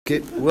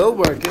work it. We'll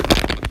work it.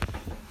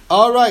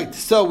 All right.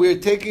 So we're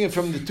taking it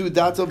from the two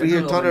dots over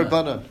here. Taner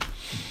Banan.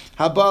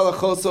 Habal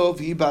achosov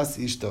hibas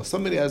ishto.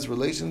 Somebody has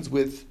relations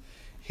with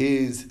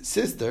his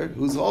sister,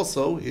 who's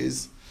also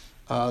his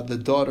the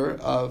daughter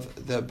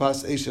of the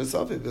bas eshes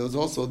aviv. It was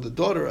also the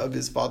daughter of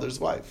his father's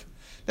wife.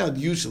 Now,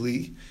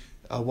 usually,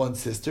 one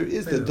sister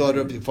is the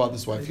daughter of your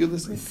father's wife. You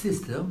listen.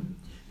 Sister,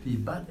 the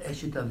bat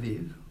eshet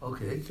aviv.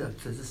 Okay, so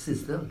it's a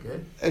sister. Okay.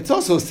 It's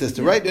also a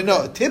sister, right?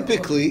 No,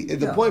 typically,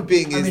 the point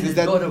being is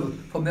that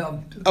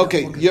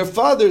your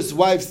father's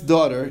wife's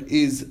daughter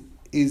is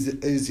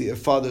your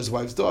father's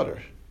wife's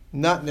daughter.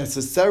 Not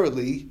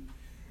necessarily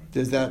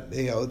does that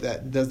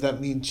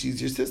mean she's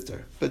your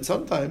sister, but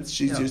sometimes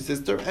she's your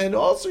sister and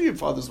also your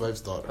father's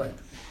wife's daughter. Right.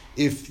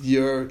 If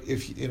you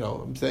know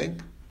what I'm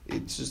saying,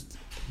 it's just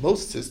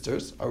most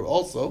sisters are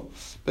also,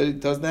 but it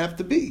doesn't have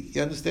to be.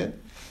 You understand?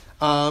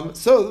 You're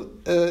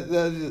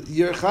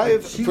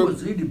chayiv. She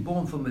was really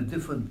born from a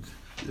different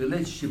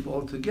relationship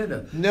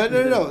altogether.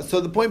 No.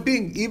 So the point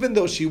being, even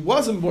though she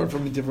wasn't born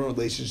from a different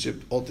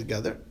relationship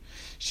altogether,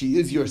 she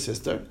is your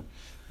sister.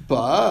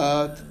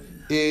 But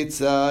it's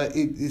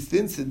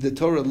since the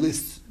Torah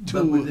lists two.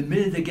 But with the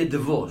minute they get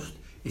divorced,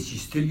 is she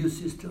still your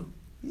sister?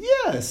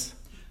 Yes.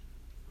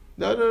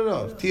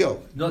 No,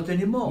 Theo. Not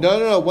anymore.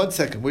 No. 1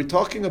 second. We're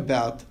talking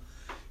about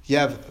you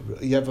have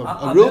a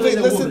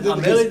Reuven. Listen to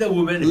I'm married a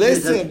woman.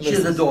 Listen.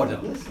 She's a daughter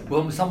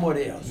from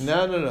somebody else.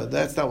 No.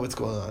 That's not what's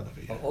going on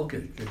over here.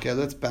 Okay. Okay.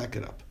 Let's back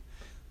it up.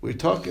 We're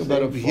talking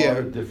about over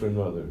here. Different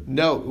mother.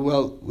 No.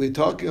 Well, we're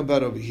talking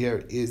about over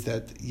here is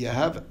that you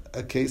have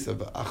a case of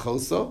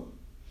achoso.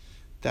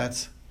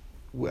 That's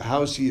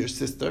how is she your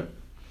sister?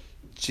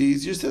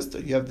 She's your sister.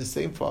 You have the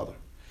same father.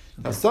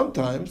 Okay. Now,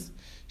 sometimes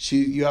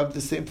you have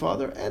the same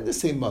father and the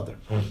same mother.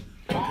 Okay.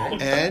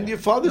 And your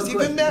father's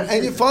even married.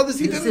 And your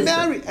father's even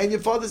married. And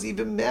your father's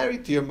even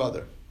married to your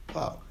mother.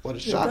 Wow, what a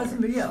shocker!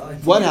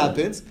 What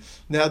happens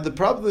now? The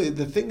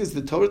thing is,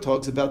 the Torah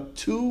talks about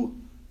two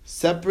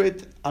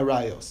separate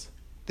arayos,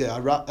 the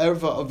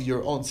erva of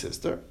your own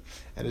sister,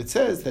 and it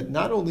says that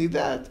not only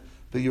that,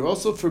 but you're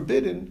also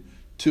forbidden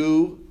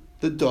to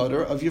the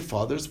daughter of your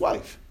father's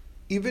wife,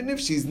 even if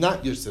she's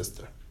not your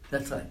sister.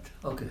 That's right.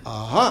 Okay.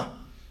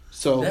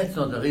 So that's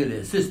not really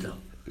a sister.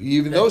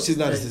 Even though she's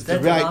not a sister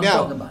right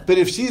now. But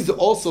if she's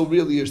also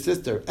really your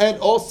sister and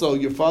also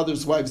your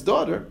father's wife's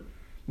daughter,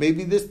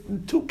 maybe this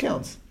 2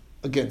 counts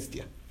against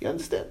you. You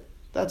understand?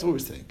 That's what we're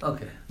saying.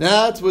 Okay.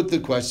 That's what the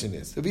question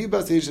is. It's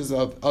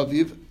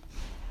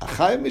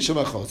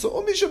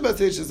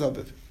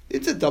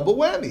a double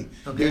whammy.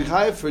 Okay. You're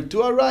chayav for 2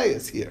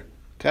 arayas here.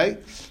 Okay?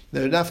 The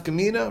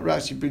nafkamina,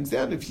 Rashi brings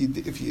down if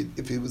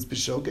it was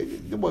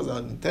b'shogeg, it wasn't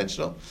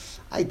unintentional.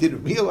 I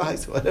didn't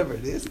realize, whatever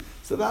it is.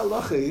 So the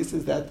halacha is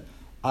that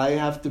I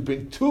have to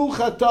bring 2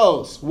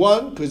 chatos.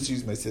 One, because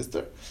she's my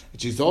sister, and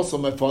she's also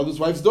my father's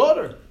wife's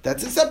daughter.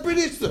 That's a separate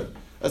issue.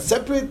 A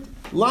separate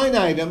line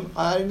item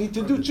I need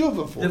to do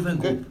tshuva for.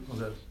 Different group.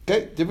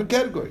 Okay, different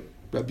category.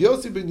 Rabbi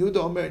Yossi ben Yehuda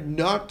Omer,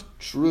 not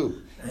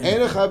true.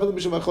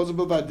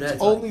 It's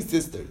only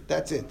sister.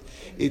 That's it.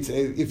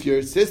 If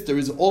your sister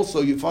is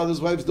also your father's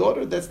wife's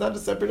daughter, that's not a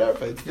separate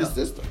erfa. It's the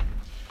sister.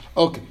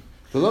 Okay.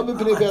 I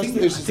think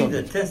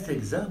the test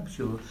exam,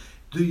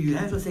 do you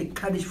have to say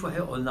Kaddish for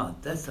her or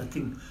not? That's, I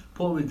think,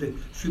 probably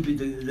should be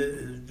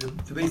the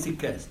basic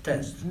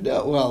test.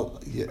 No, well,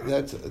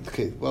 that's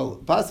okay. Well,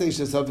 Bas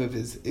Eshes Aviv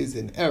is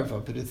an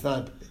erva, but it's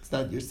not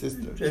your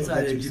sister. That's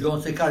right. You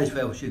don't say Kaddish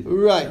for her.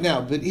 Right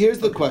now, but here's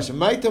the question: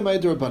 Ma'ita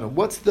Ma'ida Rabbanan.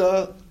 What's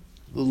the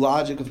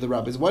logic of the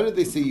rabbis? Why did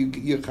they say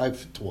you're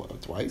chayv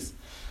twice?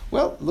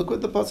 Well, look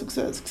what the pasuk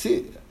says.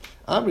 Ksiv,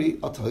 Amri,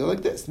 I'll tell you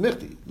like this.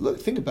 Michti, look,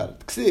 think about it.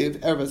 Ksiv,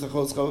 ervas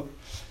achoscha,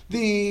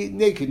 the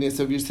nakedness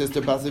of your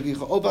sister,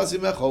 basavicha, o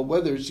basimecha,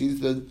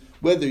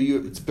 whether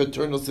it's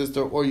paternal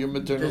sister or your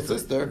maternal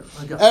sister,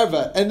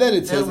 erva, and then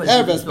it says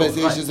ervas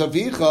baseshes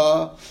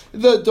avicha,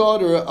 the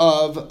daughter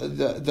of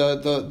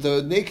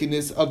the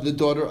nakedness of the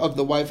daughter of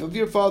the wife of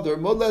your father,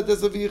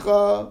 moledes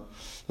avicha,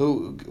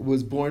 who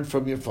was born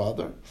from your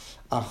father.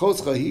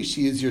 Achos chahi,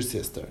 she is your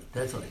sister.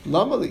 That's right.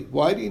 Lamali,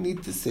 why do you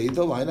need to say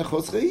the line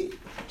achos chahi?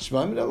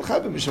 Shema min al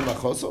chayv misham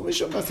achoso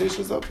misham bas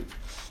eshes aviv.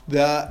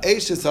 The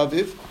eshes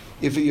aviv,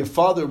 if your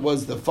father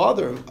was the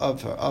father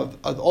of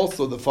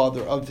also the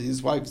father of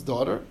his wife's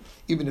daughter,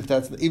 even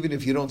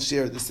if you don't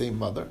share the same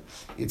mother,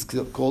 it's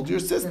called your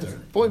sister.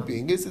 Right. Point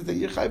being is that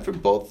you're chayv for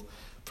both.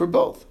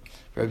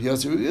 Rabbi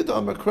Yosef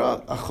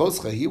Amakra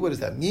achos chahi. What does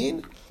that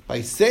mean?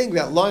 By saying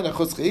that line,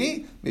 achos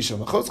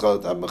misham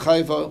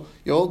achos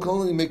you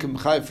only make him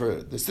chayv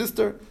for the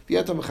sister,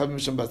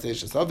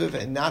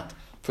 and not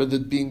for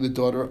being the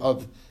daughter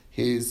of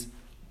his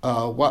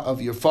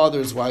of your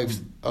father's wife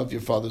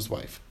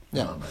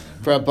Now,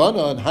 for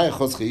Abana and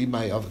achos chayi,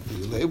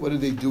 what do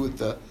they do with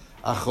the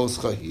achos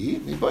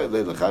chayi?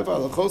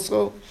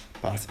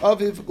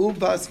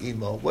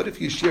 What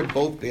if you share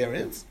both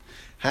parents?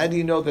 How do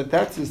you know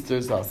that sister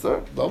is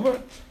Asar?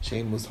 Lomer,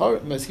 Shein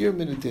Masir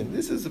Minutin.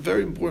 This is a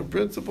very important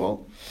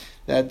principle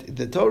that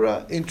the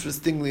Torah,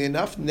 interestingly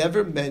enough,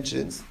 never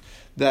mentions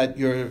that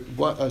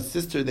a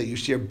sister that you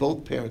share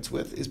both parents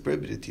with is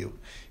prohibited to you.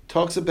 It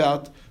talks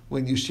about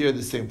when you share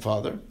the same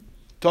father.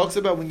 It talks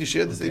about when you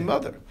share the same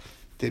mother.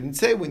 It didn't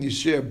say when you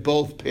share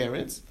both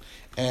parents.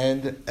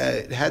 And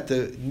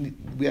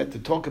we had to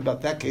talk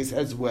about that case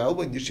as well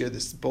when you share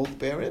both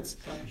parents.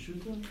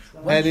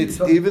 And it's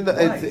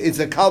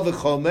a kal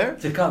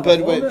v'chomer.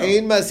 But when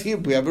ein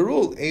masir, we have a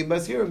rule. Ein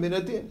masir min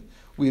adin.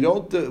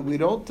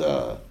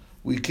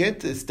 We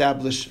can't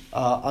establish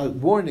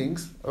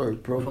warnings or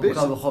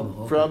prohibitions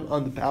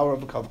on the power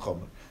of a kal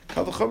v'chomer.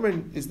 Kal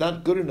v'chomer is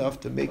not good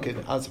enough to make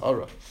an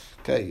azhara.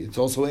 Okay, it's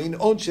also ein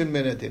onshim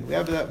minadin. We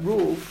have that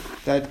rule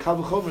that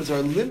kal v'chomers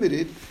are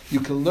limited. You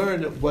can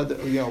learn whether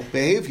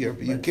behavior,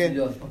 but you can't.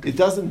 It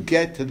doesn't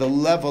get to the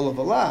level of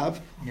a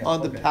lav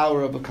on the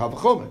power of a kal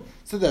v'chomer.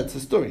 So that's the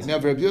story. Now,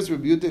 if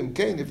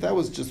that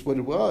was just what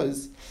it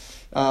was,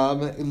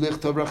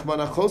 lichtov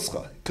rachman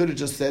achoscha. Could have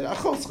just said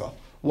achoscha.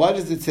 Why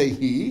does it say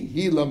he?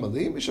 He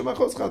lamali mishum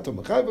achoscha to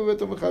mechayva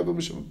veto mechayva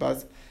mishum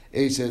bas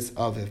eshes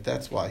aviv.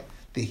 That's why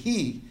the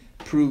he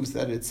proves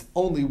that it's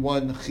only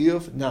one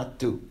chiyuv, not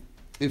two,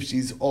 if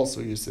she's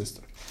also your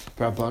sister.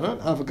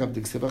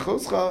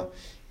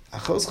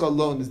 Achoscha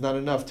alone is not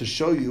enough to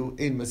show you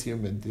ein masir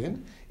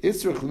medin.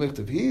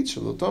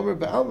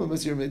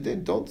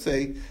 Don't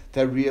say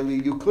that really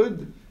you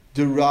could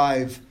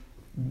derive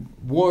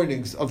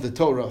warnings of the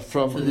Torah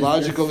from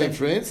logical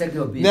inference.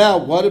 Now,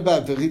 what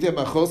about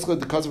v'chidem achoscha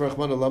because of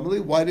Rachman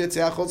Alamali? Why did it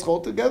say achoscha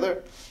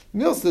altogether?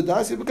 Even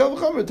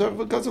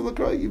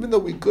though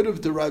we could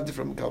have derived it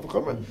from Kal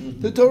V'chomer,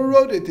 the Torah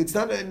wrote it. It's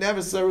not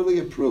necessarily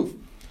a proof.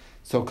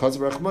 So, because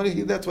of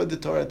Rachmani, that's why the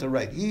Torah had to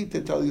write. He to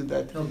tell you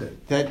that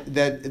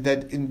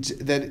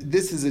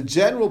this is a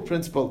general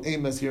principle.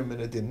 Ein masir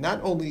min adin.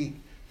 Not only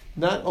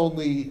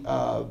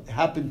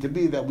happened to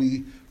be that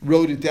we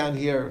wrote it down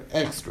here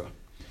extra.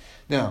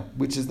 Now,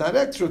 which is not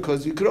extra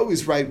because you could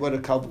always write what you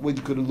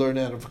could learn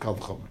out of a Kal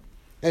V'chomer.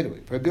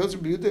 Anyway, for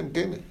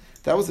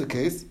that was the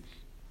case.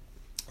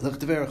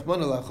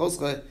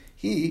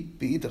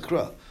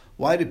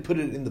 Why did put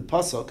it in the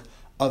pasuk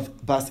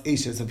of Bas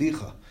Eshes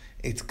Avicha?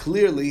 It's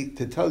clearly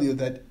to tell you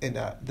that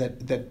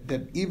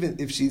that even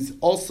if she's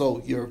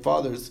also your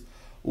father's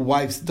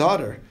wife's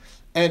daughter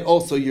and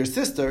also your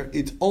sister,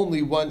 it's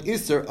only one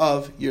Isser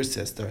of your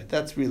sister.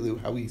 That's really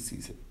how he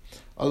sees it.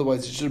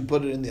 Otherwise, you should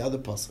put it in the other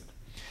pasuk.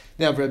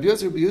 Now, for Rabbi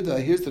Yosef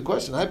Yehuda, here's the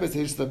question: what's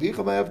the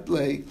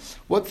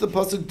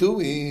pasuk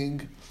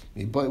doing?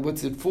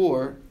 What's it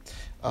for?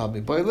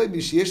 It's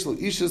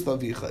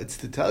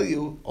to tell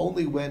you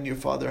only when your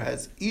father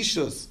has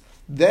ishus,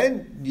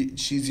 then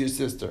she's your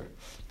sister,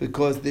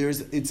 because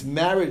it's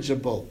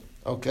marriageable.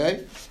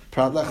 Okay,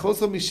 but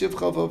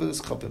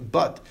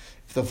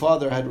if the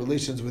father had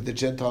relations with a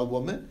Gentile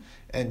woman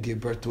and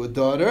gave birth to a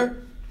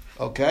daughter,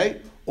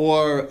 okay,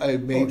 or a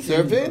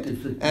maidservant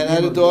and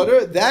had a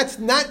daughter, that's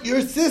not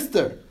your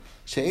sister.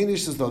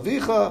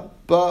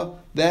 But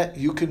that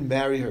you can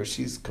marry her.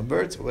 She's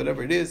converts or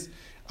whatever it is.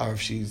 Or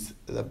if she's,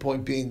 the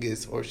point being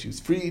is, or she's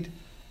freed,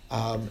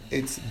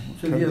 she's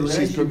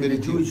permitted. A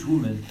Jewish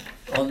woman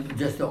on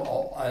just a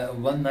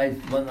one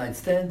night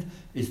stand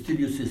is still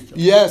your sister.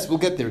 Yes, we'll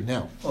get there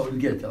now. Oh, we'll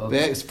get there.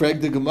 Okay.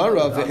 Spreg the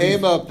Gemara,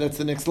 that's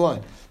the next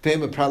line.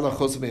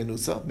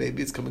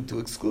 Maybe it's coming to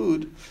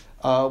exclude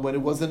when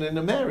it wasn't in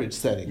a marriage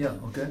setting. Yeah,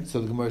 okay.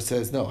 So the Gemara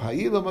says, no,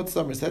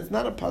 that's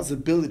not a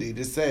possibility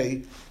to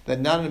say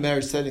that not in a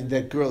marriage setting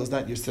that girl is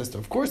not your sister.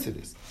 Of course it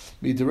is.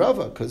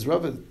 Because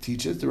Rava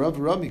teaches, the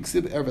Rava Rami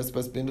ksib ervas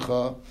bas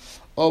bincha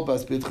o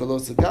bas bincha lo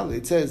sagale.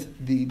 It says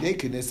the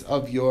nakedness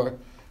of your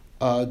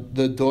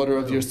the daughter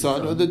of your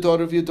son or the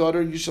daughter of your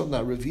daughter you shall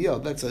not reveal.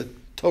 That's a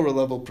Torah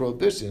level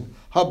prohibition.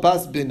 Ha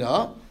bas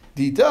bina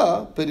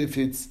dida, but if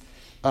it's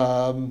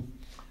the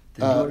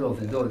daughter of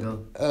the daughter.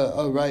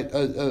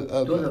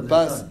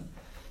 Bas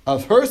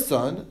of her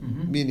son,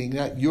 meaning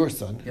not your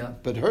son,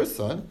 but her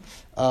son.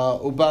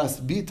 Ubas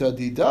bita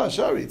dida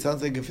shari. It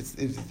sounds like if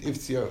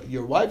it's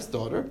your wife's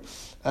daughter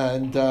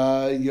and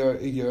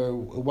your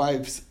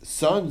wife's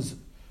son's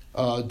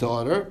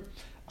daughter,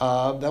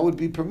 that would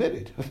be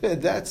permitted.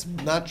 That's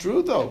not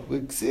true though.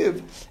 It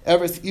says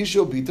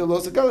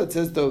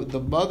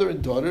the mother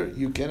and daughter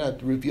you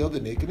cannot reveal the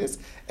nakedness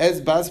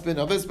as bas bin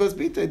of as bas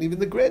bita, and even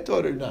the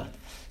granddaughter not.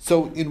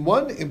 So in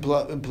one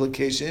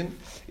implication,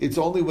 it's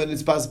only when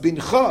it's bas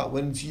bincha,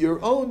 when it's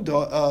your own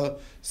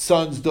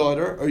son's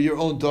daughter or your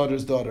own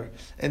daughter's daughter.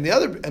 And the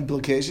other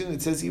implication,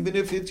 it says even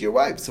if it's your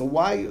wife. So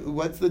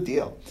what's the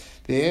deal?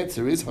 The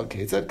answer is, if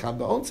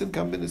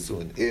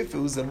it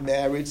was a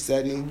marriage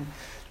setting,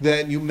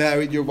 then you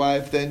married your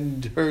wife,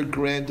 then her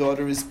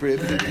granddaughter is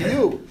prohibited to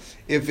you.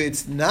 If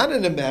it's not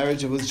in a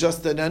marriage, it was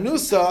just an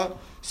anusa,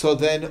 so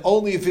then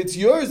only if it's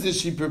yours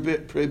is she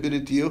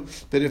prohibited to you.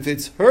 But if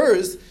it's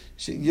hers,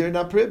 you're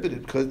not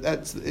prohibited,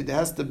 because it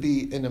has to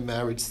be in a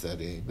marriage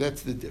setting.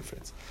 That's the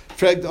difference.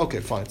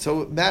 Okay, fine.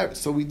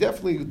 So we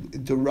definitely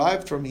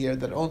derived from here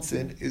that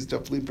onsin is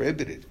definitely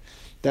prohibited.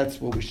 That's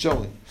what we're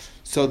showing.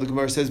 So the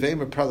Gemara says,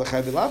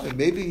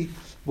 maybe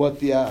what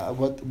the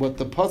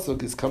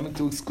pasuk is coming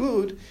to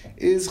exclude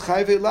is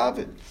chayve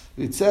lavin.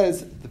 It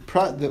says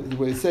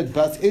where it said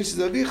bas eshes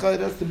avicha,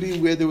 it has to be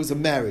where there was a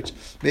marriage.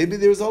 Maybe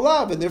there was a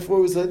lav, and therefore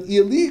it was an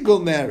illegal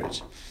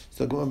marriage.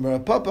 So it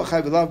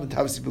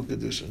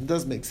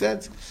does make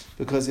sense,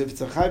 because if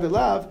it's a chayve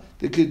lav,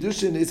 the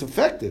kedushin is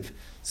effective.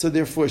 So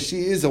therefore,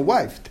 she is a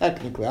wife,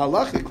 technically.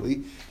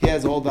 Halachically, he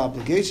has all the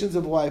obligations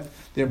of a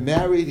wife. They're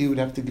married, he would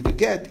have to give a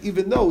get,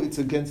 even though it's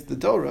against the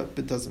Torah, but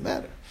it doesn't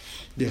matter.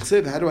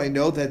 How do I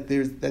know that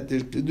their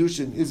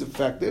kedushin is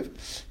effective?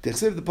 The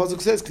pasuk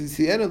says,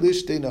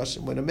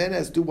 when a man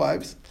has two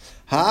wives,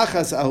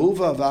 ha'achas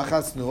ahuva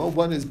v'achas noah,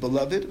 one is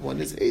beloved, one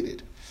is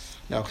hated.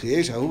 Now, how can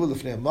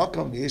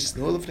we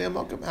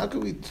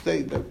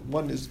say that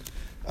one is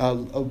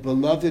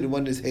beloved and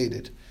one is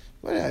hated?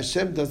 Well,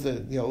 Hashem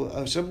doesn't,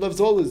 Hashem loves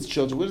all his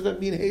children. What does that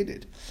mean,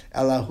 hated?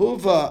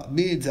 Al-ahuva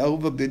means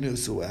ahuva bin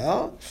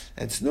Husuel,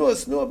 and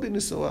snua bin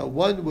Husuel.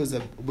 One was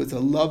a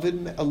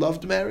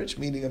loved marriage,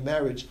 meaning a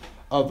marriage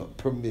of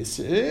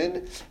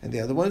permission, and the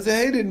other one is a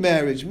hated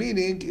marriage,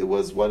 meaning it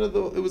was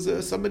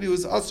somebody who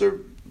was usher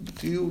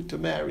to you to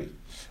marry.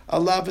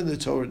 Allah in the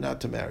Torah, not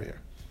to marry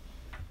her.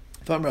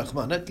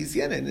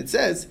 And it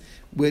says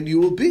when you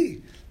will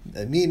be,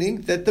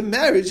 meaning that the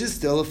marriage is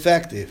still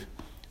effective.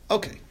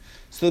 Okay.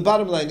 So the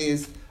bottom line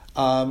is,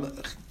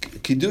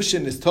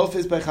 kiddushin is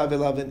tofes by chayve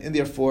lavin, and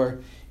therefore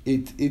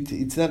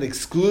it's not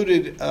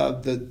excluded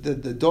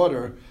the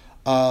daughter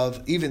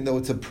of, even though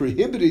it's a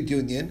prohibited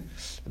union,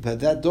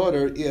 but that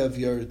daughter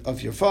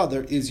of your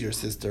father is your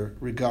sister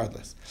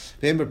regardless.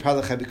 What if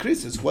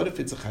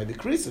it's a chayve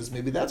krisis?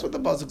 Maybe that's what the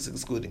pasuk is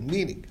excluding.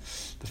 Meaning,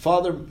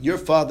 your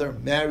father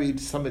married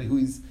somebody who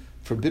is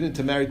forbidden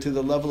to marry to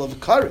the level of a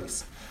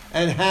kares,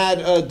 and had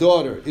a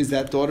daughter. Is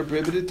that daughter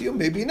prohibited to you?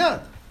 Maybe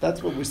not.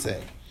 That's what we're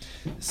saying.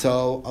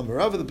 So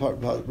Amarav, the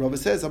Rabbi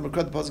says,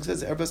 Amarav, the pasuk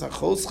says, Erbas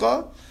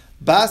achoscha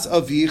bas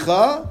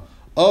avicha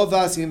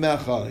ovas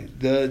yimecha,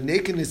 the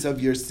nakedness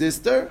of your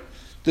sister,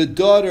 the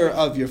daughter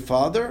of your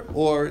father,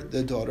 or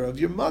the daughter of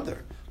your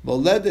mother.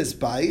 Moledes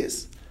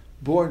bayis,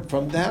 born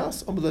from the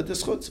house, or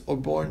moledes chutz, or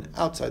born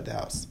outside the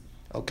house.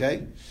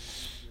 Okay?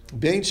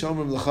 Bein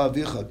shomrim lecha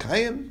avicha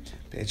kayim,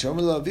 bein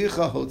shomrim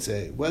lecha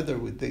hotze. Whether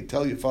they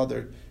tell your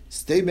father,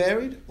 stay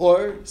married,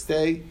 or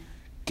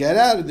get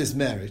out of this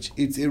marriage.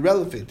 It's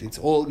irrelevant. It's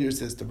all your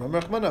sister.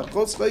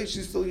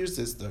 She's still your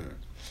sister.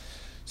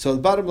 So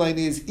the bottom line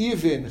is,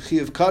 even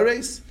Chiyav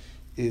Kares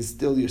is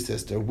still your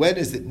sister. When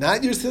is it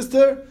not your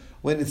sister?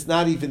 When it's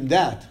not even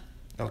that.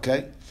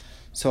 Okay?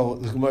 So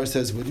the Gemara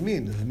says, what do you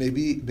mean?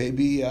 Maybe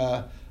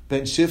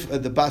Ben Shifcha,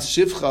 the Bas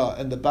Shifcha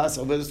and the Bas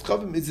Avedas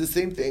Chavim is the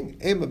same thing.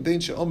 Ema Ben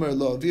She'omer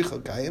Lo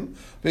Avicha Kayim,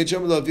 Ben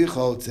She'omer Lo Avicha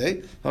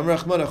Hotzei, Vam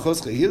Rachman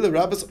Achoscha Hila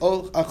Rabbas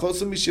Ol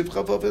Achosu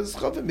Mishifcha Avedas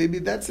Chavim. Maybe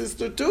that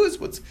sister too is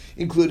what's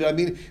included. I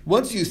mean,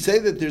 once you say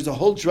that there's a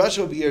whole drush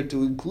over here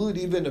to include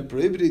even a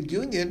prohibited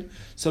union,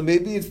 so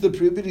maybe it's the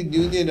prohibited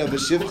union of a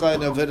Shifcha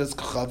and Avedas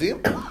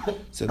Chavim.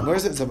 So the Gemara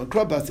says,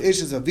 Amakra Bas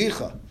Eshes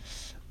Avicha,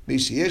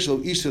 Mishiyesh Lo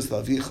Ishas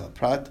Lavicha,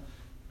 Prat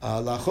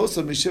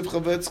Lachosu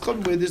Mishifcha Avedas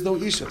Chavim, where there's no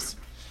Ishas.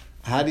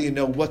 How do you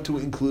know what to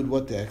include,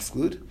 what to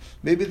exclude?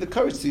 Maybe the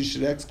currency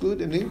should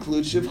exclude and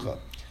include shivcha.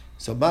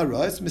 So Mara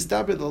is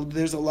mistabed.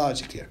 There's a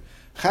logic here.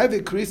 Chayve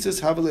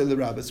krisis havale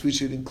l'rabbis. We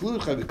should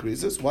include chayve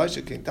krisis. Why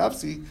should King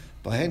Tafsi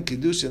bahen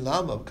kiddush and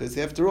lama? Because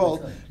after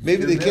all,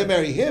 maybe they can't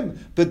marry him,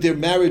 but they're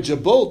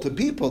marriageable to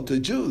people, to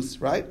Jews,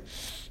 right?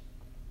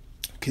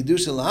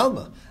 Kiddush and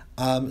lama.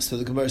 So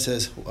the Gemara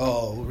says,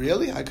 oh,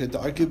 really? I could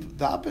argue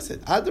the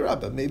opposite.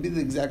 Adarabba, maybe the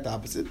exact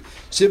opposite.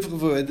 To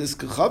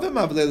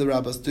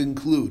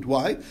include.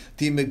 Why?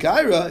 The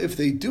Megaira, if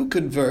they do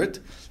convert,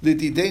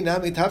 then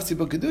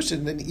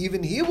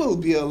even he will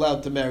be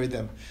allowed to marry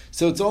them.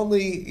 So it's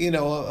only,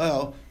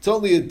 it's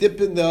only a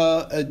dip in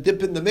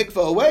the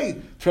mikvah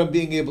away from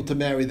being able to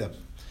marry them.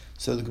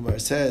 So the Gemara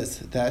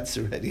says, that's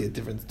already a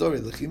different story.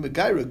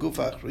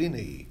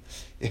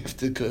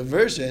 After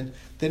conversion,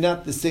 they're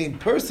not the same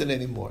person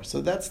anymore. So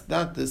that's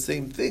not the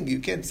same thing. You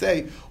can't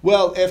say,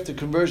 well, after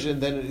conversion,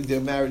 then their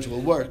marriage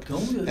will work.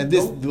 And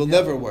this will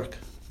never work.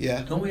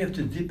 Yeah. Don't we have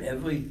to dip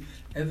every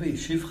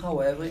shivcha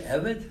or every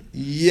eved?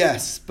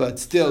 Yes, but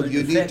still,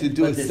 you need to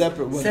do a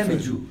separate one.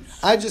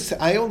 Semi-Jews.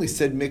 I only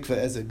said mikveh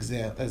as an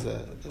example.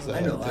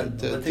 I know,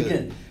 but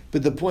again.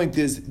 But the point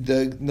is,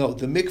 the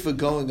mikveh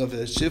going of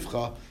a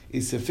shivcha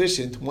is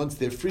sufficient. Once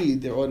they're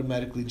freed, they're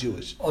automatically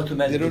Jewish.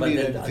 Automatically, they don't need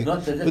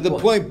anything. But the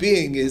point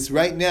being is,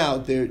 right now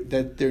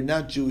they're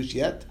not Jewish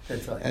yet.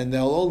 That's right. And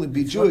they'll only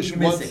be it's Jewish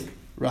once.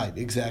 Right,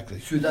 exactly.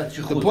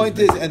 The point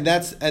is, and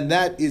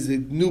that is a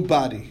new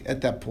body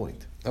at that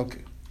point.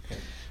 Okay.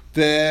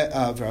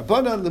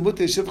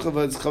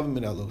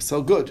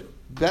 So good.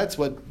 That's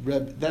what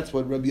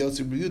Rabbi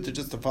Yosef Yehuda,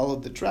 just to follow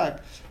the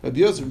track, Rabbi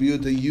Yosef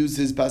Yehuda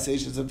uses Bas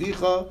Eshes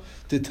Avicha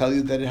to tell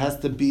you that it has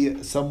to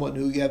be someone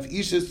who you have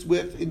Ishus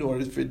with in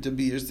order for it to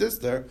be your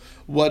sister.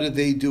 What do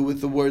they do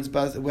with the words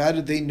Bas? How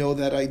do they know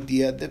that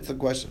idea? That's the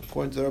question.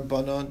 According to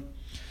Rabbanon.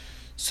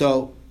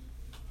 So,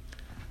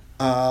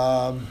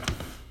 that's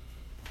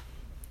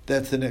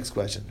the next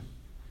question.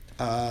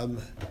 How do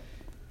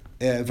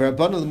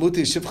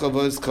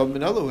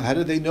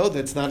they know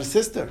that's not a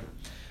sister?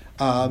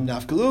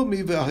 After all,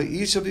 it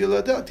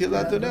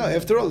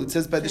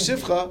says by the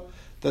shivcha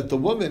that the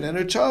woman and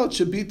her child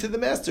should be to the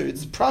master.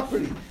 It's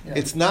property. Yeah.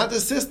 It's not a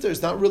sister.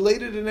 It's not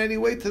related in any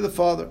way to the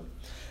father.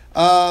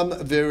 What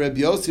does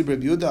Rabbi Yossi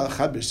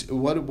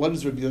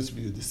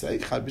say?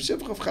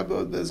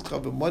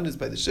 One is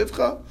by the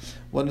shivcha,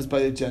 one is by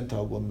a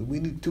Gentile woman. We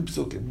need two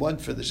psukim, one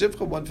for the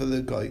shivcha, one for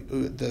the guy,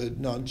 the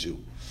non-Jew.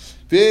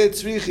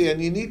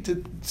 And you need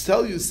to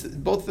tell you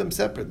both of them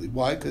separately.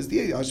 Why? Because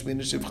the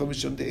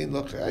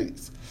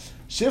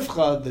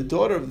Shivcha, the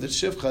daughter of the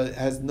Shivcha,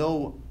 has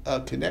no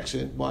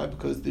connection. Why?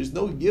 Because there's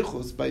no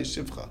yichus by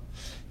Shivcha.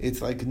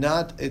 It's like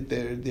not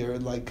they're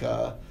like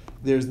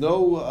there's no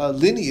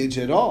lineage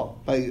at all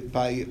by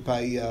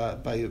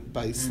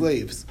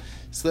slaves.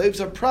 Slaves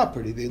are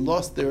property. They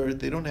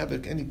don't have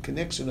any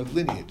connection of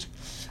lineage.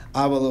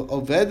 But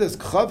by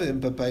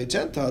a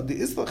Gentile, the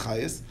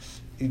Islachayis,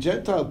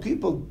 Gentile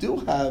people do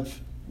have,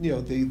 they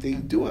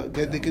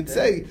can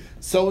say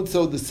so and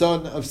so the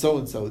son of so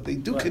and so. They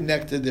do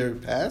connect to their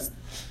past.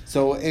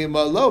 So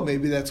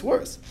maybe that's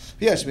worse.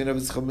 They have no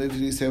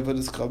connection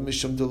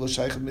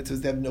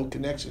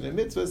in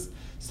mitzvahs,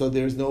 so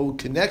there's no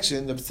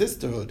connection of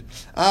sisterhood.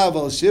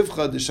 Maybe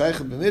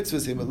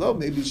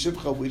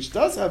shivcha, which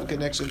does have a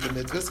connection to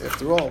mitzvahs,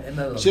 after all,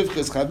 shivcha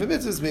is chayv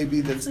mitzvahs,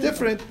 maybe that's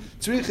different.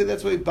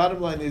 That's why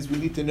bottom line is we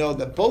need to know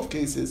that both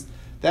cases,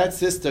 that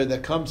sister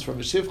that comes from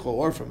a shivcha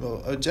or from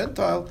a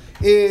Gentile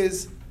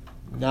is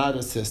not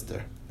a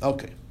sister.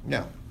 Okay,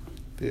 now,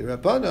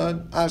 good.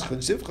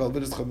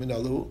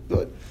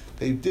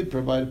 They did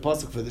provide a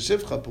pasuk for the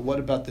shivcha, but what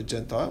about the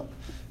Gentile?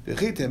 You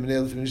want to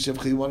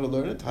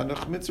learn it?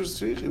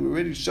 We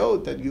already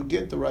showed that you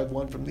can't derive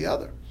one from the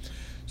other.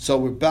 So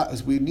we're back.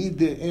 We need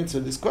to answer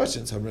this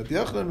question. So Rabbi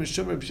Yochanan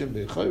said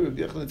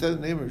the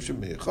name of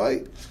Rabbi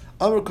Yochanan.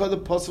 The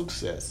pasuk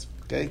says.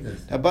 Okay.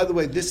 Yes. Now, by the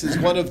way, this is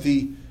one of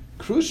the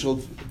crucial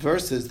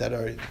verses that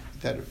are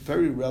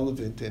very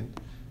relevant in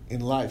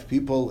life.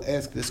 People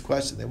ask this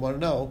question. They want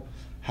to know,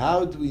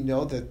 how do we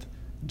know that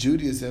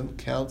Judaism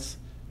counts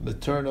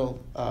maternal,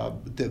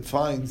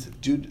 defines a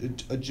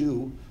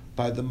Jew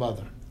by the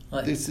mother?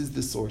 Right. This is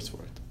the source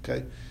for it.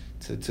 Okay,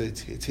 so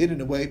it's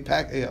hidden away, on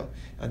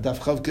Daf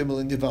Chav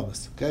Gimel in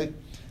Yevamis. Okay,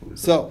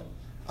 so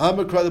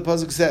Amar Kra, the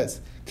pasuk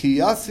says, Ki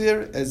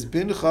yasir es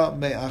bincha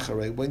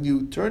me'acharei. When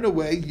you turn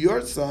away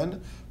your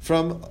son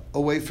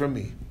away from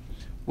me.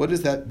 What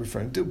is that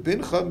referring to?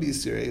 Bincha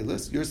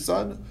Yisraelis, your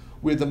son,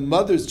 where the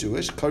mother's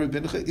Jewish, Kari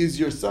Bincha is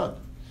your son.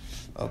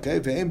 Okay,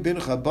 Ve'em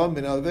Bincha Bam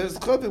Min Alves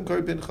Chavim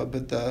Kari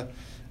Bincha.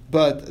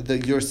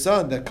 But your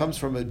son that comes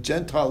from a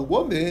Gentile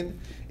woman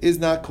is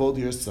not called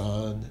your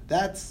son.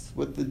 That's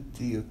what the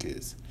diuk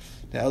is.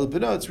 Now,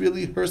 Elabina, it's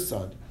really her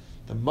son.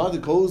 The mother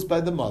goes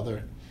by the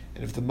mother,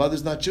 and if the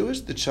mother's not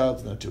Jewish, the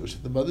child's not Jewish.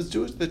 If the mother's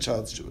Jewish, the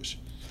child's Jewish.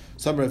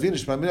 If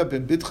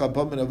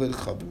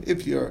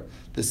you're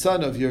the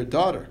son of your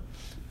daughter,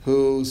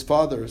 whose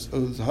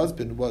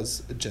husband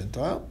was a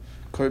Gentile,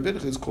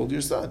 Koribincha is called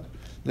your son.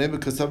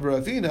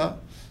 Ravina.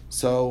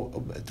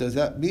 So does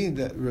that mean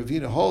that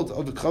Ravina holds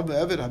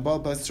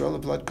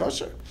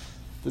kosher?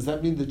 Does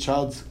that mean the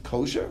child's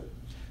kosher?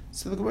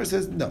 So the Gemara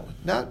says no,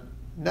 not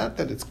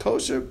that it's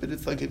kosher, but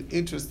it's like an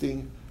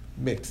interesting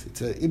mix.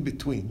 It's an in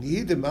between.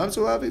 It's not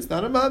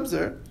a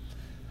mamzer.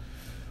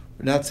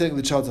 We're not saying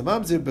the child's a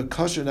mamzer, but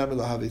kosher nami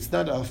lahavi. It's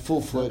not a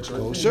full-fledged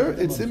kosher.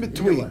 It's in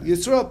between.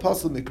 Yisrael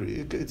pasal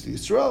mikri. It's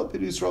Yisrael,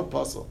 but Yisrael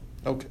pasal.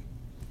 Okay.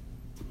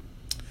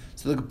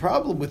 So the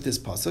problem with this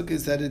pasuk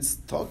is that it's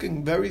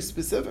talking very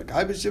specific.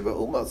 Isn't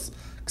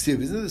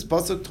this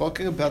pasuk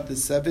talking about the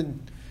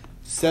seven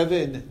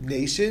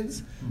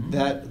nations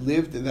that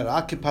lived, that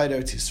occupied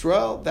Eretz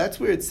Yisrael? That's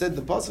where it said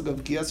the pasuk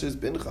of Ki Yasir es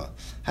bincha.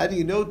 How do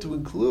you know to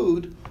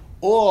include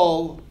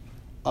all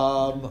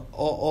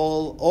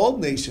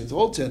nations,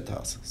 all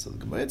Gentiles? So the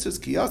Gemara says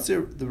Ki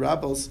Yasir, the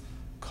rabbis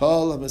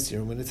call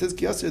Amasir. When it says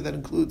Ki Yasir, that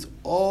includes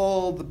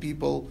all the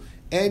people,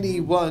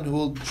 anyone who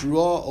will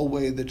draw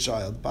away the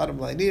child. Bottom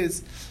line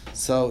is,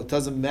 so it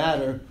doesn't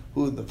matter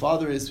who the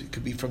father is. It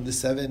could be from the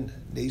 7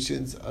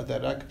 nations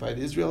that occupied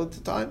Israel at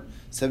the time,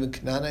 7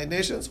 Canaanite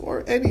nations,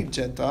 or any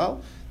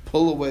Gentile,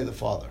 pull away the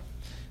father.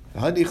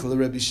 That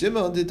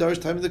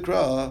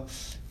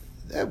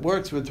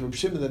works with Reb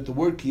Shimon that the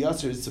word Ki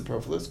Yasir is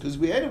superfluous, because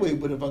we anyway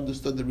would have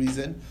understood the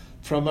reason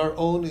from our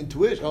own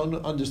intuition, own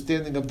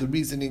understanding of the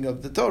reasoning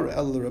of the Torah.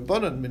 El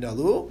Rabbanan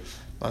Minalu,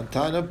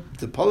 Tana,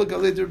 the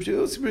Polagalit Reb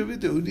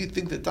Shimon. Who do you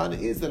think the Tana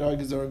is that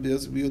argues on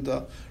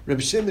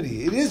Reb Shimon?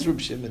 It is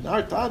Reb Shimon.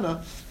 Our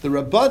Tana, the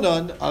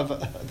Rabbanan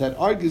that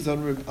argues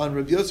on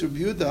Reb Yosef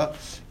Yehuda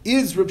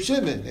is Reb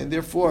Shimon, and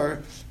therefore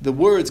the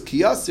words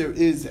Ki Yasir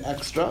is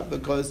extra,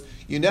 because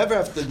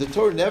the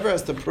Torah never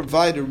has to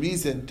provide a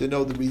reason to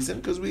know the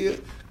reason, because we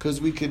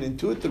can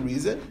intuit the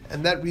reason,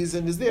 and that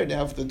reason is there.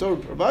 Now, if the Torah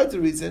provides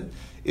a reason,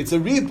 it's a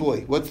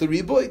riboy. What's the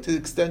riboy? To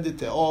extend it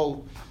to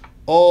all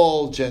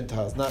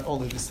Gentiles, not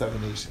only the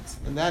 7 nations.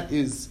 And that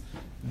is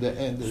the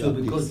end. So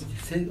because you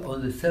say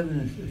on the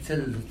seven, it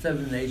says the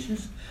 7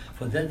 nations,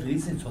 for that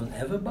reason it's on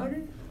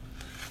everybody?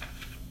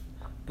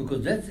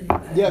 Because that's...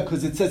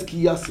 because it says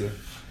Ki Yasir.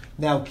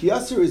 Now, Ki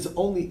Yasir is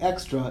only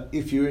extra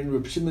if you're in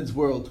Reb Shimon's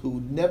world,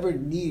 who never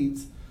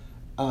needs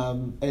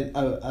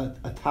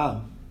a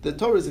tam. The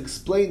Torah is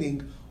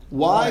explaining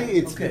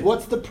why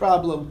what's the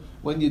problem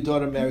when your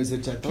daughter marries a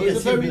Gentile. He's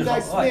a very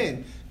nice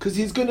man, because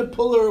he's going to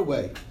pull her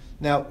away.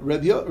 Now,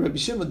 Rabbi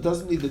Shimon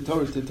doesn't need the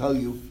Torah to tell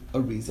you a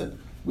reason.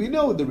 We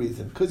know the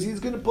reason, because he's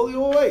going to pull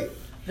you away.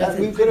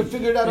 We've got to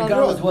figure it out on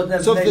our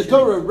own. So if the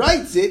Torah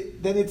writes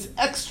it, then it's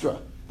extra.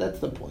 That's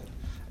the point.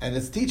 And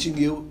it's teaching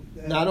you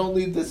not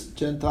only this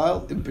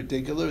Gentile in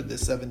particular, the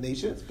 7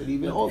 nations, but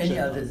even all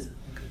Gentiles.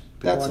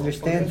 People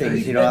understand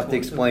things, you don't have to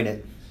explain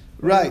it.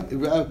 Right.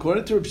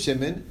 According to Reb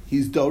Shimon,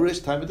 he's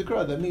Dorish time of the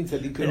Qur'an. That means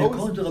that he could always...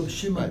 According to Reb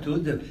Shimon, too,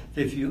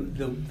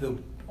 the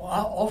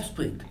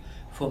offspring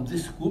from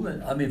this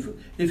woman, I mean,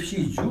 if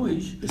she's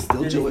Jewish, it's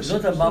still Jewish.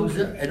 It's not a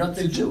mamzer and not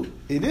a Jew.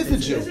 It is a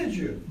Jew. It is a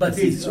Jew. But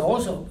it's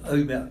also...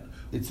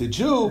 it's a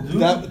Jew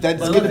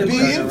that's going to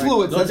be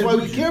influenced. That's why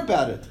we care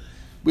about it.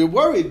 We're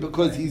worried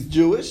because he's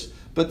Jewish,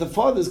 but the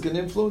father's going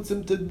to influence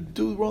him to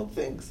do wrong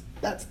things.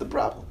 That's the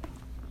problem.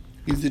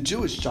 He's a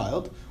Jewish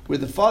child, where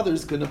the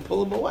father's going to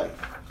pull him away.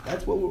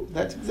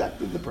 That's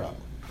exactly the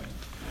problem.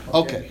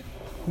 Okay.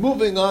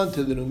 Moving on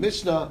to the new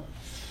Mishnah.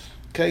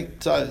 Okay,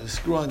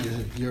 screw on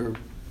your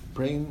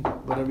brain,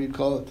 whatever you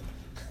call it.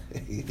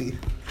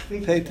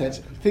 Pay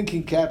attention.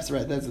 Thinking caps,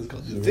 right? That's what it's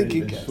called.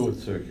 Thinking caps.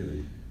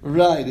 Short-circuiting.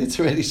 Right, it's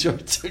already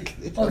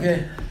short-circuited.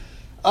 Okay.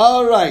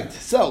 All right,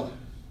 so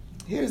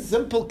here's a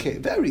simple case,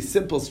 very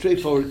simple,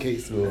 straightforward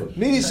case.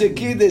 Misha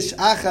Kiddush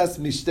Achas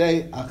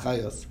Mishtei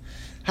Achayos.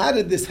 How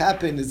did this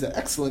happen is an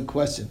excellent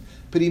question.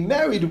 But he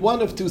married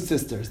one of 2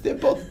 sisters. They're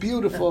both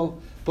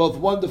beautiful, both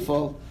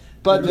wonderful.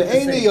 But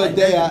ve'ein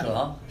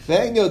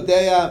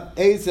yodea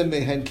eze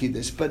mehen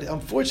kiddush. But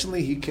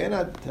unfortunately, he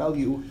cannot tell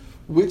you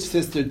which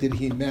sister did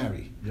he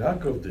marry.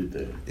 Yaakov did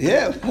that.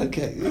 Yeah,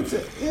 okay.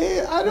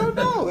 I don't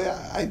know.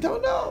 I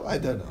don't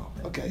know.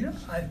 Okay.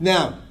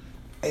 Now,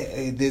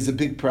 there's a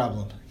big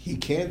problem. He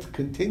can't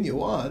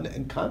continue on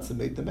and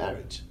consummate the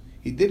marriage.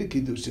 He did a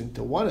kiddushin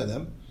to one of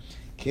them.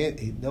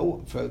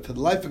 For the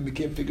life of him, he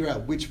can't figure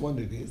out which one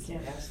it is.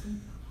 Can't ask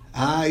them?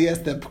 Yes,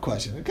 that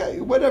question. Okay,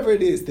 whatever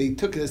it is, they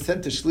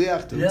sent a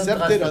shliach to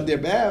accept it on their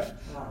behalf.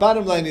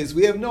 Bottom line is,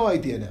 we have no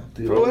idea now.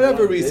 For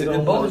whatever reason, They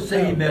both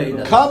say he married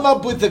her. come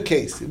up with the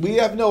case. We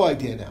have no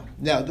idea now.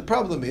 Now, the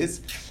problem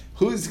is,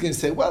 who's going to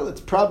say, well,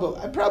 it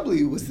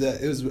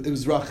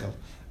was Rachel.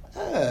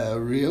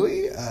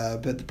 Really?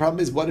 But the problem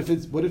is, what if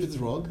it's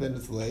wrong? Then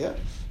it's Leah.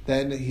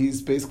 Then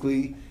he's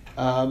basically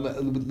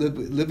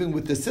living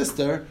with the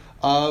sister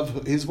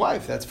of his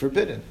wife. That's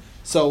forbidden.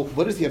 So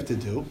what does he have to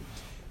do?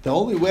 The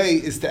only way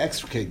is to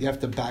extricate. You have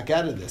to back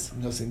out of this.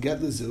 You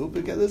get lezu,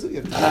 but get lezu.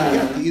 You have to give a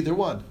get to either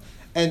one,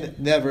 and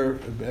never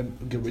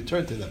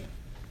return to them,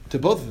 to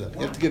both of them.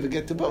 You have to give a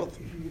get to both.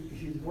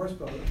 If you divorce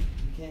both, you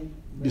can't.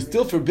 You're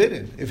still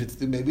forbidden.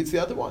 Maybe it's the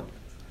other one.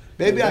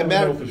 Maybe I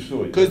married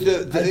because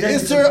the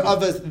issur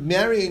of us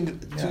marrying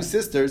 2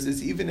 sisters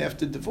is even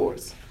after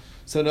divorce.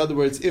 So in other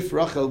words, if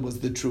Rachel was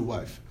the true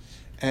wife,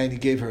 and he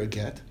gave her a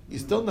get, you're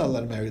still not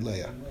allowed to marry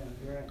Leah.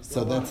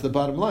 So that's the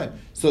bottom line.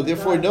 So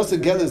therefore, Nosa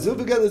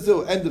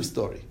Gelazu, end of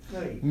story.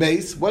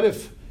 Mace, what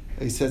if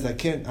he says, I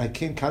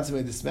can't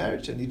consummate this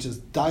marriage, and he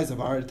just dies of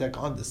a heart attack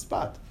on the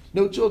spot?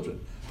 No children.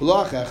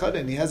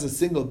 And he has a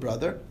single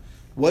brother.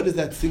 What is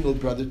that single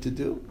brother to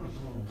do?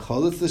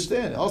 Chalitz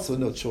l'shteen, also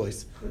no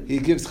choice. He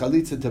gives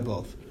chalitza to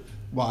both.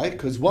 Why?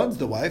 Because one's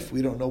the wife.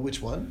 We don't know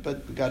which one,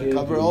 but we got to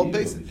cover all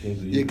bases.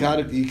 You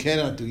cannot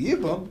do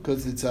yibum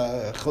because it's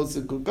a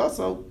chosek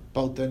kukaso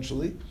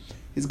potentially.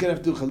 He's going to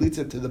have to do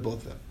chalitza to the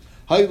both of them.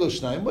 Haylo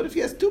shnaim. What if he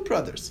has 2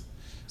 brothers?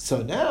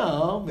 So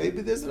now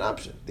maybe there's an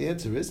option. The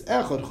answer is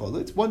echad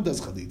chalitz. One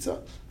does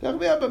chalitza. The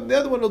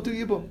other one will do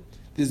yibum.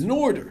 There's an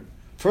order.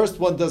 First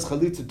one does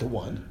chalitza to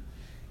one,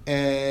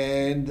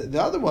 and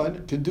the other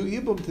one can do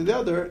yibum to the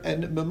other.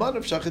 And meman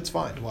of shach, it's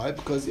fine. Why?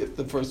 Because if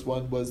the first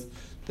one was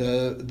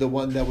the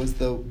one that was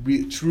the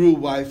true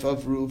wife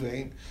of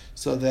Reuven,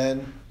 so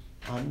then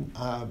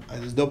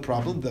there's no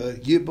problem. The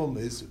yibum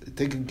is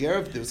taken care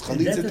of. There's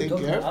chalitza taken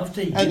care of,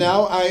 and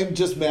now I'm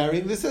just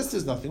marrying the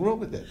sisters. Nothing wrong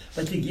with it.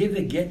 But he gave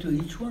a get to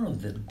each one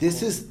of them.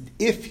 This is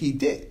if he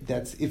did.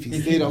 That's if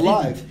he stayed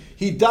alive.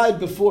 He died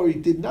before he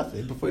did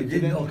nothing. Before he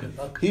did anything.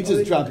 Okay. He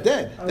just dropped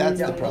dead. That's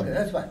the problem. Okay,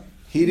 that's fine.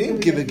 He didn't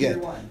give a get.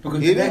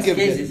 Because he didn't give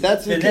a get.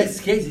 That's the next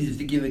case is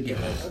to give a get.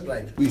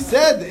 Right. We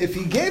said if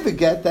he gave a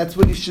get, that's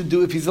what he should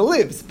do if he's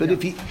alive. But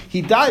if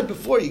he died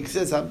before, he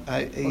says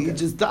he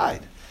just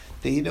died.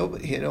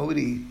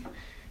 Nobody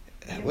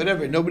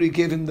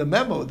gave him the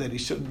memo that he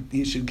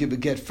should give a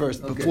get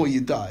first before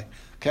you die.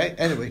 Okay.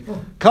 Anyway,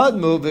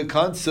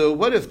 so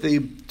what if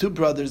the 2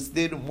 brothers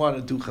didn't want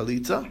to do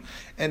chalitza,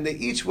 and they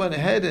each went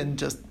ahead and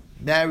just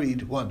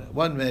married one?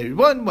 One married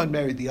one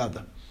married the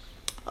other.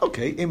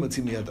 Okay,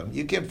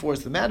 you can't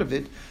force them out of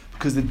it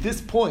because at this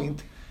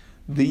point,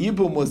 the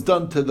Yibum was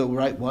done to the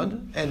right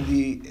one, and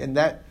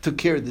that took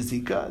care of the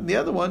Zika. And the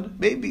other one,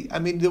 maybe,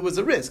 there was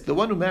a risk. The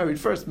one who married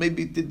first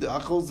maybe did the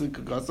Achol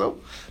Zika Gaso,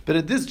 but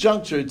at this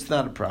juncture, it's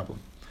not a problem.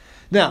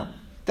 Now,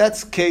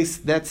 that's where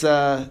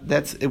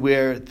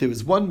there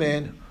was one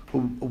man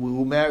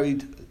who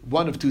married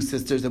one of two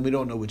sisters, and we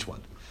don't know which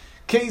one.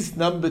 Case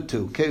number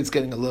 2. Okay, it's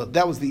getting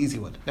that was the easy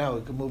one. Now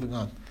we're moving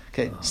on.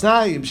 Okay,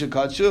 Snayim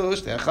Shekad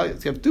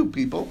you have two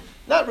people,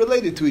 not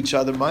related to each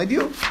other, mind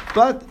you,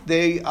 but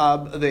they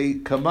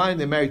combine.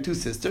 They marry two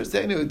sisters.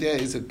 Zenu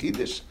is a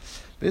kiddush,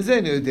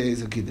 Zenu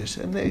is a kiddush,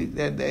 and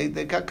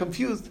they got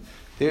confused.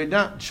 They're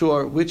not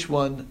sure which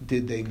one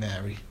did they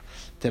marry.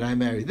 Did I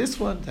marry this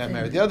one? Did I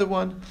marry the other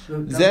one?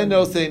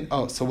 Zeno saying,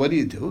 so what do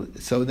you do?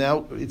 So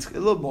now it's a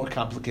little more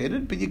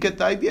complicated, but you get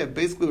the idea.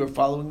 Basically, we're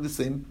following the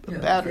same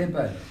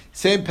pattern.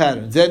 Same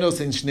pattern. Zeno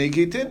saying Shnei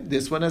Gitin,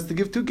 this one has to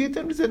give 2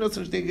 Gitin. Zeno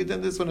saying Shnei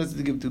Gitin, this one has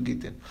to give 2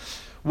 Gitin.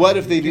 What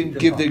if they didn't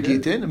give their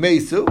Gitin?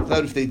 Meisu,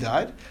 what if they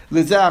died?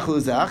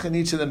 Lizach, and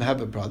each of them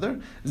have a brother.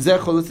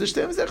 Well,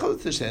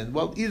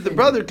 either the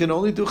brother can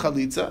only do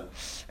Chalitza,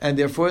 and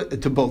therefore,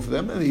 to both of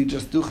them, and you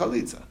just do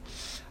Chalitza.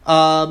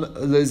 What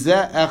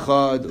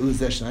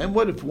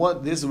if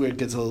one? This is where it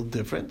gets a little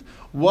different.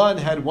 One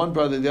had one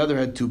brother, the other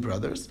had 2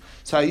 brothers.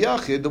 So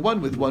Hayachid, the one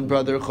with one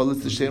brother,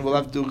 Cholitz L'Shein, will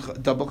have to do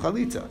double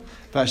Chalitza.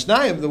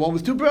 Vashnayim, the one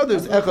with 2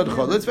 brothers, Echad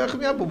Cholitz, V'echad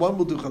Yibum. One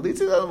will do Chalitza,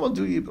 the other one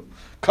will do Yibum.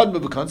 Kadma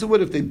v'kansu.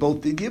 What if they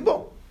both did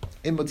Yibum?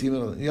 You can't take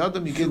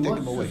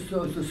them away.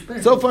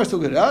 So far, so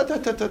good.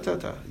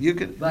 You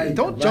can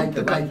don't jump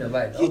the gun.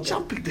 You're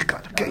jumping the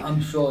gun. Okay,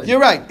 I'm sorry. You're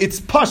right. It's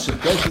pasha.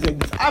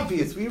 It's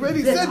obvious. We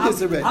already said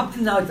this already. Up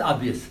to now, it's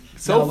obvious.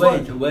 So now, far,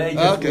 wait.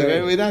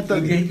 Okay, we're not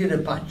done. We gave you the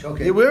punch.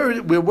 Okay,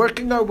 we're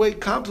working our way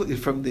completely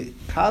from the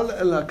kal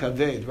el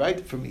kaved,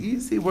 right? From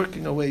easy,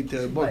 working our way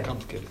to more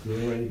complicated.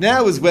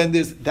 Now is when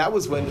that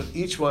was when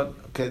each one.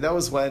 Okay, that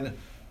was when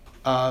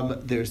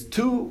there's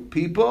 2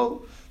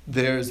 people.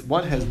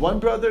 One has 1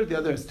 brother, the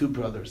other has 2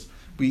 brothers.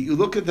 You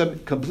look at them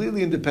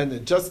completely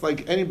independent, just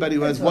like anybody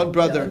who has 1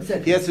 brother,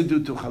 he has to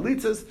do 2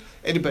 chalitzas.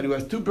 Anybody who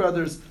has 2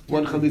 brothers,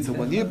 1 chalitza,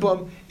 1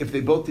 yibum. If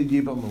they both did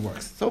yibum, it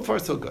works. So far,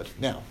 so good.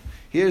 Now,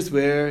 here's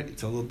where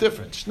it's a little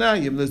different.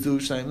 Shnayim lezu,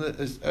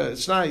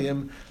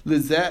 shnayim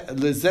lezeh,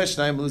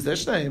 shnayim lezeh,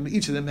 shnayim.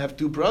 Each of them have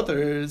 2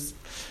 brothers.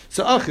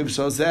 So achiv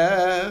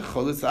shalzeh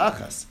cholitz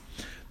achas.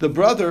 The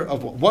brother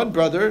of one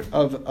brother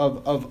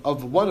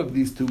of one of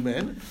these 2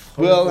 men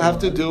will have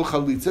to do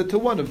chalitza to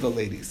one of the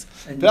ladies.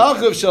 And the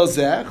other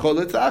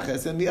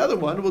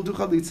one will do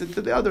chalitza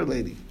to the other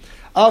lady.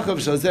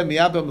 This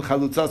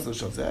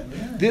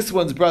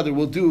one's brother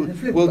will do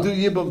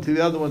yibum to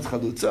the other one's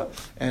chalutza,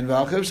 and the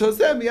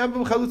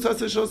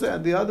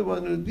other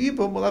one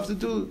yibum will have to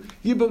do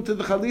yibum to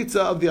the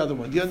chalitza of the other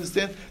one. Do you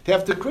understand? They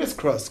have to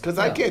crisscross, because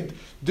I can't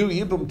do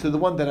yibum to the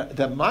one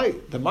that my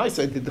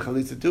side did the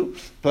chalitza to,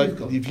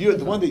 but if you're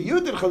the one that you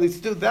did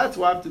chalitza to, that's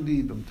what I have to do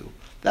yibum to.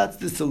 That's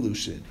the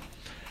solution.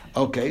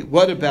 Okay,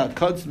 what about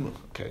kadmu?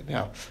 Okay,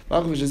 now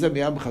kadmu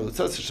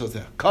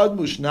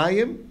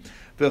shnayim.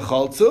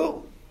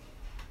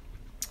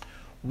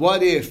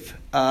 What if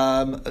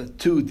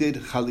 2 did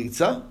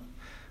chalitza?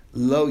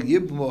 Lo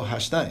yibmo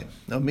hashnayim.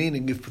 Now,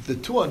 meaning if the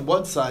 2 on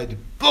one side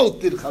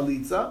both did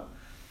chalitza,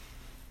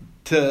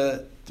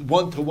 to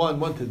one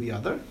to the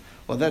other,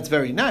 well, that's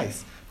very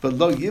nice. But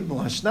lo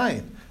yibmo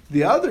hashnayim.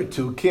 The other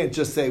 2 can't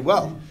just say,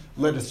 well,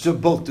 let us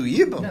just both do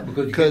yibum,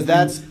 because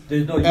that's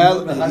there's no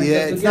yibum.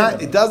 It's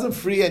not. It doesn't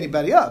free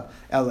anybody up.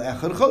 One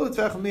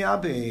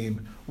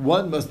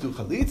must do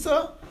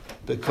chalitza,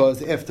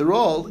 because after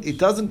all, it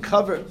doesn't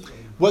cover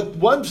what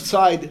one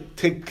side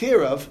take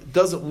care of.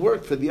 Doesn't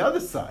work for the other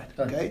side.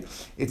 Okay,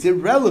 it's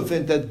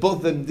irrelevant that both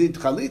of them did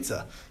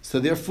chalitza. So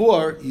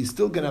therefore, you're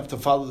still going to have to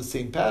follow the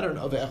same pattern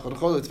of echad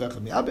cholitz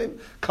v'echad mi'abim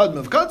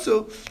kadmav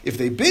katsu. If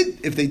they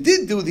did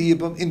do the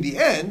yibum in the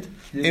end,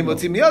 you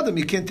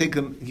can't take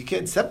them. You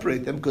can't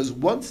separate them, because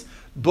once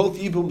both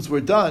yibums were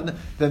done,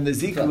 then the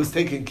zika was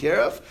taken care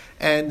of,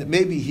 and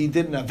maybe he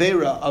did an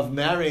avera of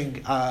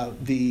marrying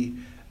the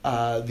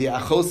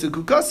achos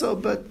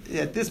kukaso, but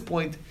at this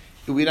point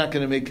we're not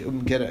going to make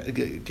him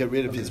get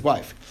rid of his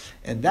wife,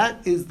 and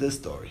that is the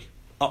story.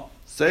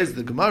 Says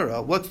the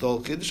Gemara, what's the whole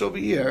kiddush over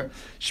here?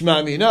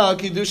 Shema mina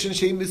kiddushin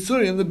sheim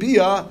misurin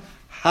lebiyah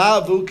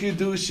havu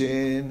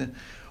kiddushin.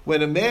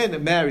 When a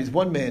man marries,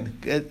 one man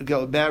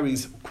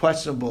marries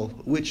questionable,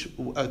 which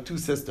 2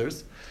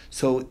 sisters.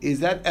 So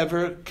is that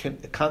ever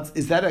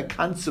is that a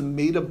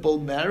consummatable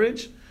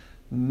marriage?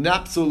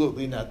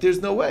 Absolutely not. There's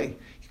no way,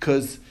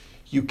 because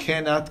you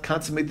cannot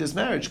consummate this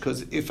marriage.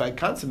 Because if I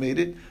consummate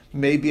it,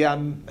 maybe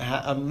I'm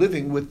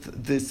living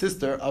with the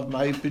sister of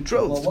my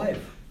betrothed,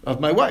 of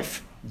my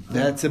wife.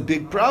 That's a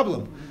big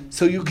problem.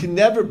 So you can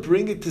never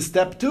bring it to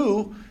step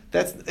 2.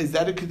 That's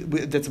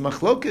a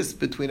machlokes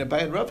between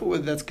Abai and Rafa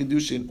whether that's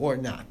kedushin or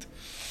not.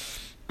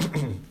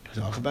 The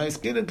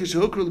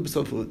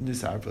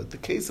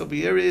case over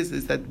here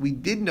is that we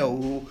did know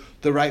who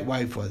the right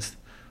wife was.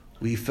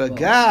 We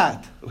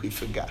forgot.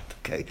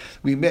 Okay,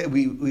 we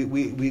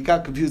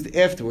got confused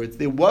afterwards.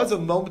 There was a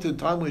moment in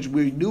time which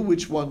we knew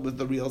which one was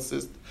the real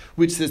sister,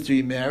 which sister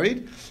he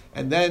married,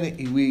 and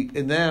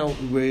now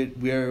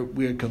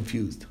we're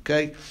confused.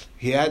 Okay,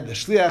 he had the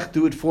shliach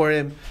do it for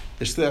him.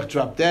 The shliach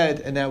dropped dead,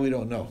 and now we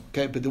don't know.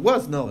 Okay, but there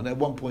was known at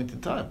one point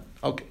in time.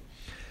 Okay,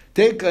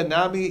 take a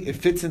nami. It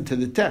fits into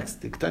the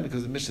text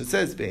because the Mishnah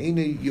says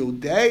ve'ena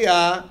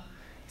yodeya.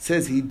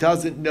 Says he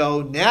doesn't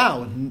know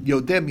now.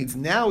 Yodeh means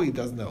now he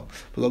doesn't know.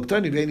 But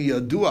Loktani Veni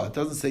Yodua, it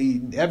doesn't say he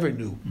never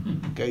knew.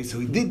 Okay, so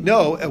he did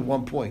know at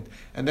one point.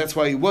 And that's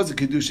why he was a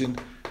Kedushin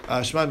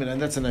Shmamin,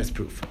 and that's a nice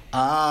proof.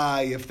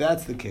 If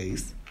that's the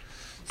case,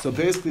 so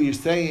basically you're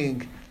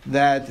saying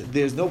that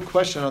there's no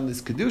question on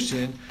this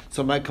Kedushin,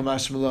 so my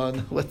Kamash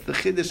Malon, what's the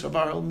Chiddush of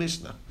our whole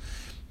Mishnah?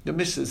 The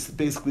Mishnah is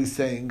basically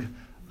saying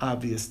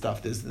obvious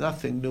stuff. There's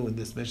nothing new in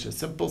this Mishnah.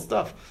 Simple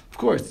stuff, of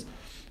course.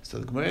 So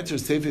the Gemara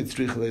answers, Sefer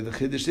Tzrichle, the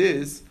Chiddush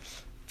is,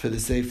 for the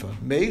Sefer,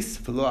 Meis,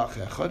 v'lo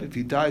achechad, if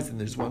he dies and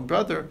there's one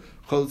brother,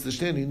 Cholotz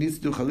l'shnein, he needs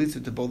to do Chalitza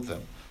to both of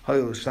them.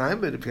 Hayol l'shnayim,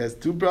 but if he has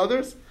two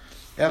brothers,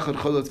 Echad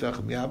Cholotz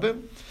v'echad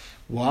Yabim.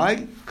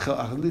 Why?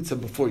 Chalitza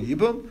before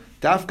Yibum,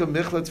 Dafka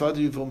Michlatz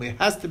v'adu Yibum. It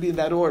has to be in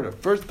that order.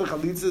 First the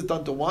Chalitza is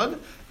done to one,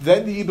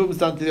 then the Yibum is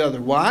done to the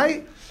other.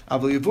 Why?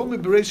 Avol Yibum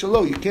b'reish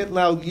lo. You can't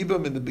allow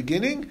Yibum in the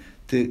beginning,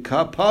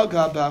 because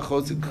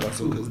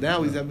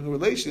now he's having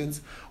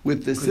relations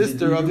with the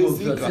sister of his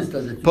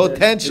Zika.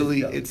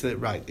 Potentially, it's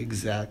right,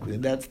 exactly,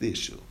 and that's the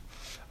issue.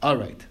 All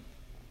right,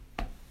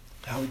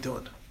 how are we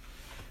doing?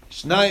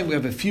 Shnayim, we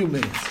have a few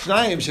minutes.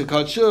 Shnayim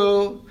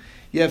shekatshu.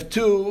 You have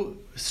two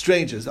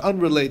strangers,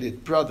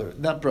 unrelated,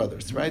 not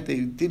brothers, right?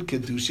 They did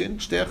kedushin.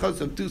 Shtei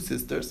of two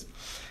sisters.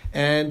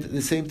 And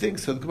the same thing.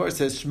 So the Gemara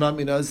says, Shema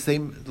Mina,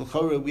 same.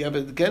 We have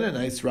again a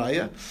nice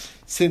raya.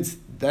 Since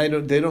they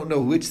don't know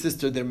which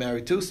sister they're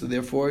married to, so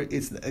therefore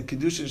it's a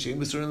kedushin shein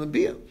b'surin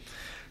l'biyah.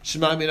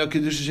 Shema Mina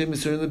kedushin shein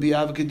b'surin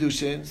l'biyah of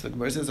kedushin. So the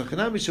Gemara says,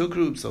 Achanami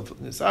shokru. So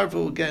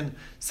Nisarfu again,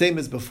 same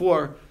as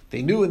before.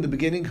 They knew in the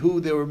beginning who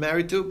they were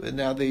married to, and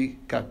now they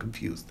got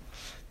confused.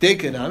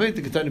 Dekanami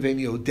the ketani vein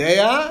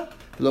yodea,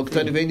 lo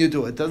ketani vein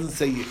yodua. It doesn't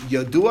say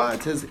yodua;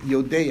 it says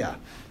yodea.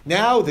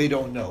 Now they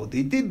don't know.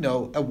 They did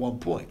know at one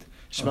point.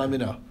 Shema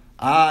Mina.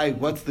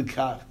 What's the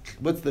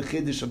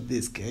chiddush of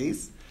this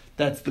case?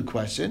 That's the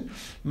question.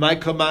 My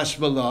kamash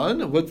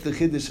malan. What's the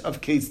chiddush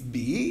of case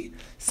B?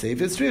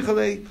 Sefer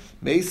tzrichle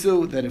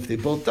meisu, that if they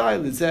both die,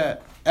 lizeh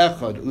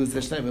echad ulizeh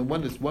shneim, and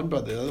one is one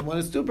brother, the other one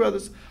is two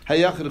brothers.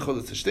 Hayachad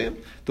cholitz shneim.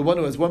 The one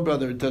who has one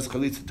brother does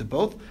chalitza to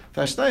both.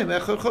 V'ashneim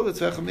echad cholitz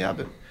v'echad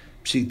miyabim.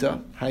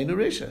 Pshita haynu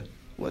reisha.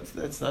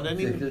 That's not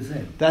any.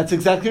 That's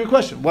exactly your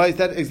question. Why is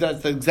that?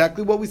 That's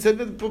exactly what we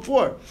said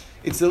before.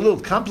 It's a little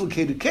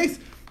complicated case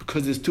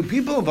because there's two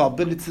people involved,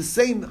 but it's the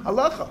same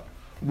halacha.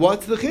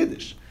 What's the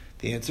chiddush?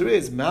 The answer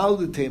is mal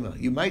l'tema.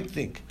 You might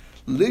think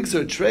ligs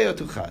are treya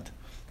tuchat,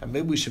 and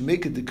maybe we should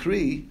make a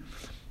decree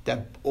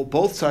that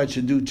both sides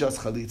should do just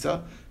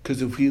chalitza.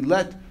 Because if we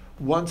let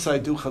one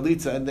side do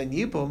chalitza and then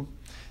yibum,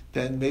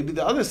 then maybe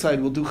the other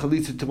side will do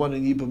chalitza to one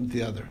and yibum to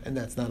the other, and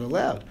that's not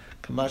allowed.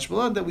 Kamash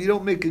malan, that we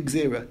don't make a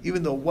gzera,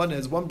 even though one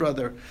has one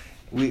brother.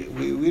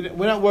 We're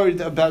not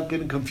worried about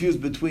getting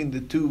confused between the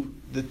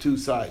two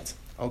sides.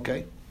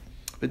 Okay.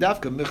 But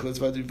still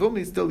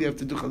you have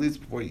to do chalitza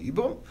before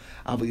yibum.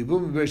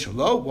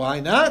 Why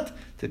not?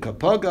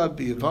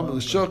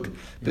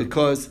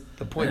 Because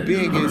the point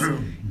being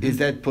is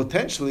that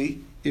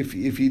potentially if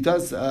he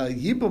does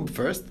yibum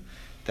first,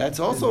 that's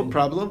also a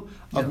problem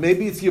of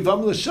maybe it's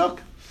yivam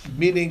l'shuk,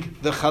 meaning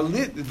the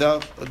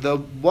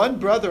one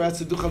brother has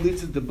to do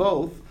chalitza to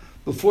both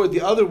before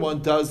the other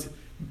one does,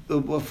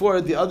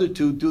 before the other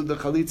two do the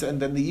chalitza and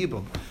then the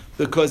yibum.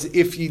 Because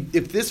if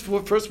this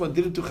first one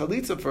didn't do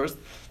chalitza first,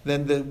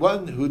 then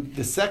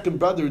the second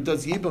brother who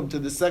does yibum to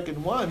the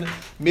second one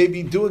may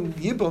be doing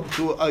yibum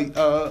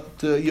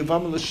to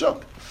Yavam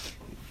l'shuk.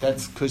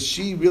 That's because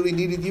she really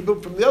needed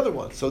yibum from the other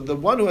one. So the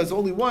one who has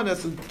only one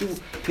has to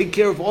take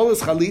care of all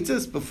his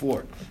chalitzas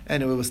before.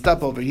 Anyway, we'll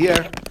stop over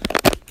here.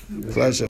 Pleasure.